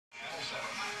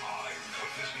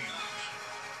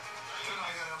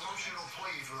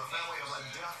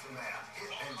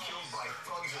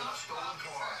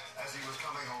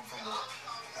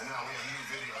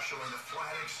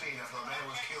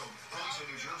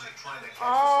trying to catch the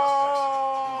suspects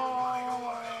who were running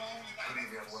away. Good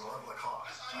evening, everyone. We'll have the car.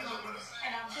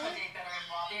 And I'm Sunday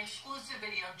veteran-in-law. The exclusive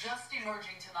video just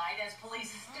emerging tonight as police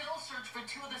still search for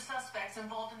two of the suspects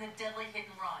involved in the deadly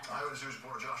hit-and-run. Eyewitness News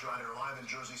reporter Josh Ryder live in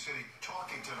Jersey City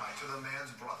talking tonight to the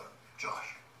man's brother.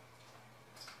 Josh.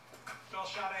 Well,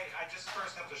 Sade, I just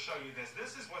first have to show you this.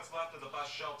 This is what's left of the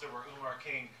bus shelter where Umar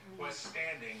King was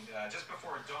standing just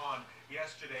before dawn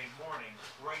yesterday morning,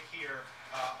 right here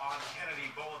on Kennedy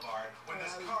Boulevard, when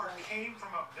this car came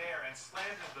from up there and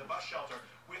slammed into the bus shelter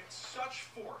with such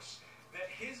force that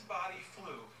his body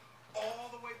flew all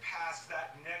the way past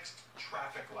that next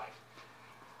traffic light.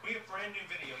 We have brand new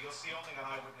video you'll see only on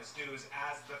Eyewitness News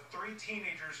as the three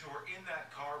teenagers who were in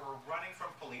that car were running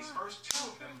from police. First, two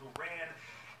of them who ran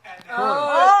and then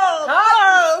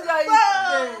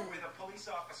with a police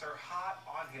officer hot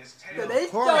on his tail. They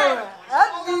a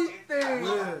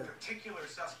particular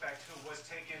suspect who was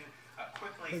taken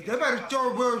quickly. They better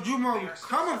throw where Umar was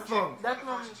coming from. That's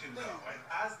what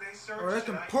as they search that's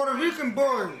a Puerto Rican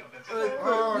boy.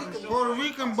 Oh, the Puerto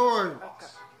Rican boy.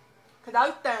 Cause I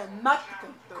was there in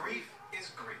Mexican. Grief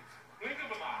is grief. Think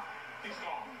of a lie. He's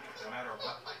gone. No matter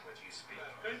what language you speak.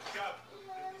 Thank God.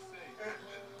 Let me see.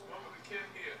 What was the kid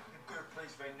here? Good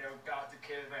place right now. Got the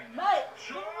kid right now. Mate,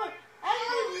 I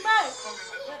need Mate.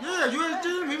 Yeah, you ain't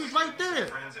seen him. He was right there.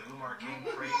 Friends of Umar King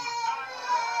prayed and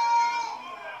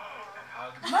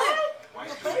hugged.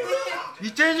 You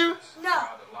seen you? No.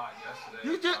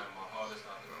 You did.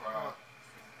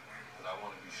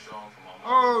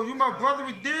 Oh, you my brother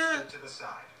was there? To the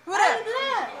side. Who that?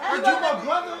 That's you my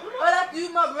brother? Oh, that's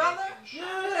you, my brother?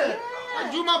 Yeah.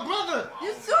 That's you my brother.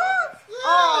 You saw? Yeah.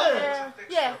 Oh,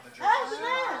 yeah. That's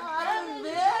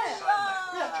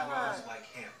Like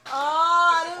him.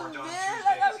 Oh, Before dawn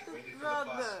Tuesday, as he waited for the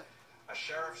bus, a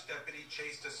sheriff's deputy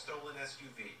chased a stolen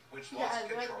SUV, which lost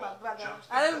control, jumped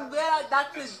I didn't realize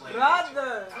that's his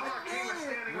brother.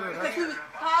 Because he was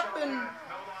popping.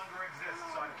 no longer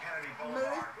exists on Kennedy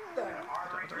Boulevard.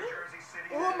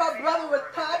 Oh, my brother was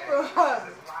popping her. As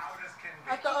loud as can be.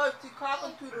 I thought she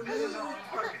copping to the This is news. all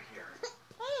market here. Because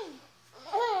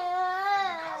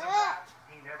of that,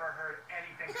 he never heard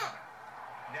anything coming.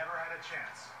 Never had a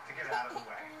chance to get out of the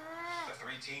way. The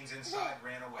three teens inside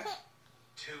ran away.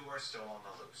 Two are still on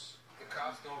the loose. The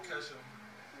cops gonna catch him.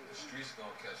 The streets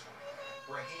gonna catch him.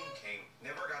 Raheem King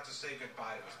never got to say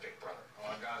goodbye to his big brother.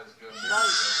 All I got is good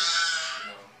business.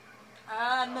 You know,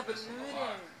 I never knew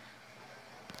that.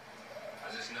 I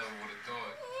just never would have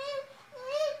thought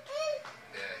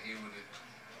that he would have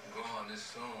gone this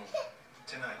soon.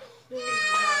 Tonight, he's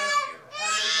planning his funeral.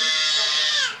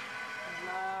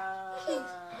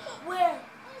 Where?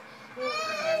 We're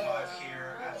live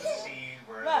here at the scene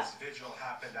where this vigil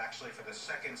happened actually for the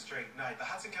second straight night. The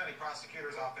Hudson County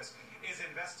Prosecutor's Office is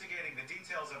investigating the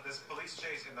details of this police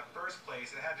chase in the first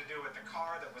place. It had to do with the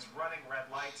car that was running red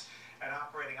lights and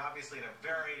operating obviously at a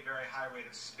very, very high rate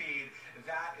of speed.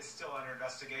 That is still under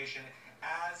investigation,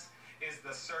 as is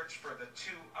the search for the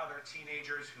two other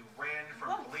teenagers who ran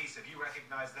from police. If you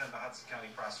recognize them, the Hudson County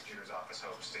Prosecutor's Office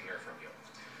hopes to hear from you.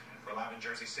 We're live in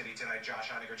Jersey City tonight. Josh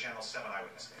Einiger, Channel 7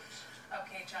 Eyewitness News.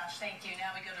 Okay, Josh, thank you.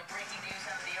 Now we go to breaking news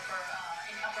out of the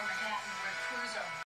in Upper Manhattan, where crews are